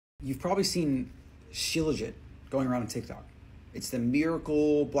You've probably seen shilajit going around on TikTok. It's the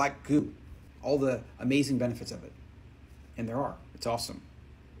miracle black goo, all the amazing benefits of it. And there are. It's awesome.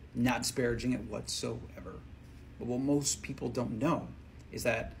 Not disparaging it whatsoever. But what most people don't know is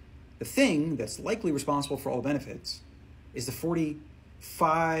that the thing that's likely responsible for all the benefits is the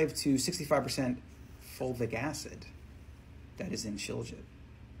 45 to 65% fulvic acid that is in shilajit.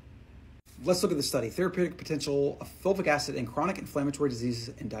 Let's look at the study. Therapeutic potential of fulvic acid in chronic inflammatory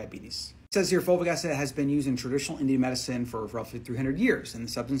diseases and diabetes. It says here fulvic acid has been used in traditional Indian medicine for roughly 300 years, and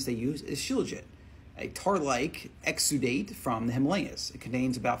the substance they use is shilajit, a tar-like exudate from the Himalayas. It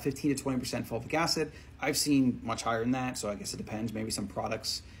contains about 15 to 20% fulvic acid. I've seen much higher than that, so I guess it depends. Maybe some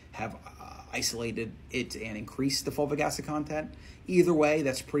products have isolated it and increased the fulvic acid content. Either way,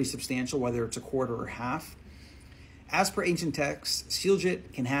 that's pretty substantial, whether it's a quarter or half. As per ancient texts,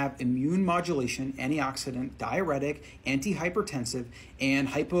 shilajit can have immune modulation, antioxidant, diuretic, antihypertensive, and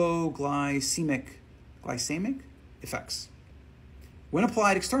hypoglycemic effects. When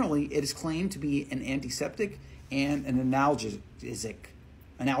applied externally, it is claimed to be an antiseptic and an analgesic.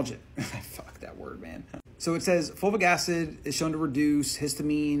 Fuck that word, man. So it says fulvic acid is shown to reduce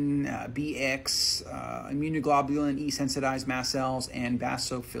histamine, BX, immunoglobulin E sensitized mast cells, and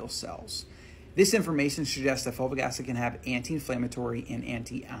basophil cells. This information suggests that fulvic acid can have anti-inflammatory and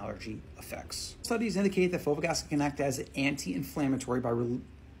anti-allergy effects. Studies indicate that fulvic acid can act as an anti-inflammatory by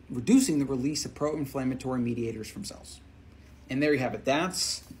reducing the release of pro-inflammatory mediators from cells. And there you have it.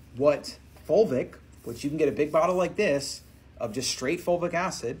 That's what fulvic, which you can get a big bottle like this of just straight fulvic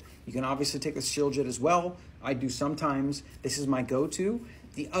acid. You can obviously take the shilajit as well. I do sometimes. This is my go-to.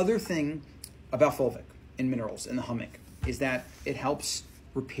 The other thing about fulvic and minerals in the hummock is that it helps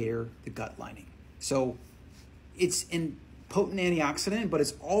repair the gut lining. So it's a potent antioxidant, but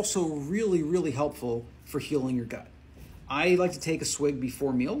it's also really, really helpful for healing your gut. I like to take a swig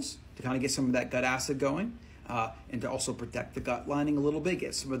before meals to kind of get some of that gut acid going. And to also protect the gut lining a little bit,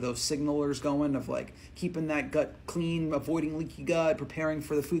 get some of those signalers going of like keeping that gut clean, avoiding leaky gut, preparing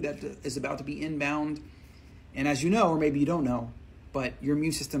for the food that is about to be inbound. And as you know, or maybe you don't know, but your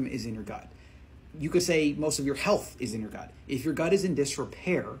immune system is in your gut. You could say most of your health is in your gut. If your gut is in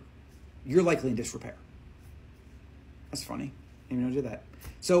disrepair, you're likely in disrepair. That's funny. I didn't even know I did that.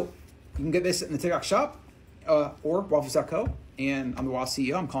 So you can get this in the TikTok shop or waffles.co. And I'm the Waffle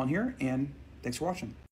CEO. I'm Colin here, and thanks for watching.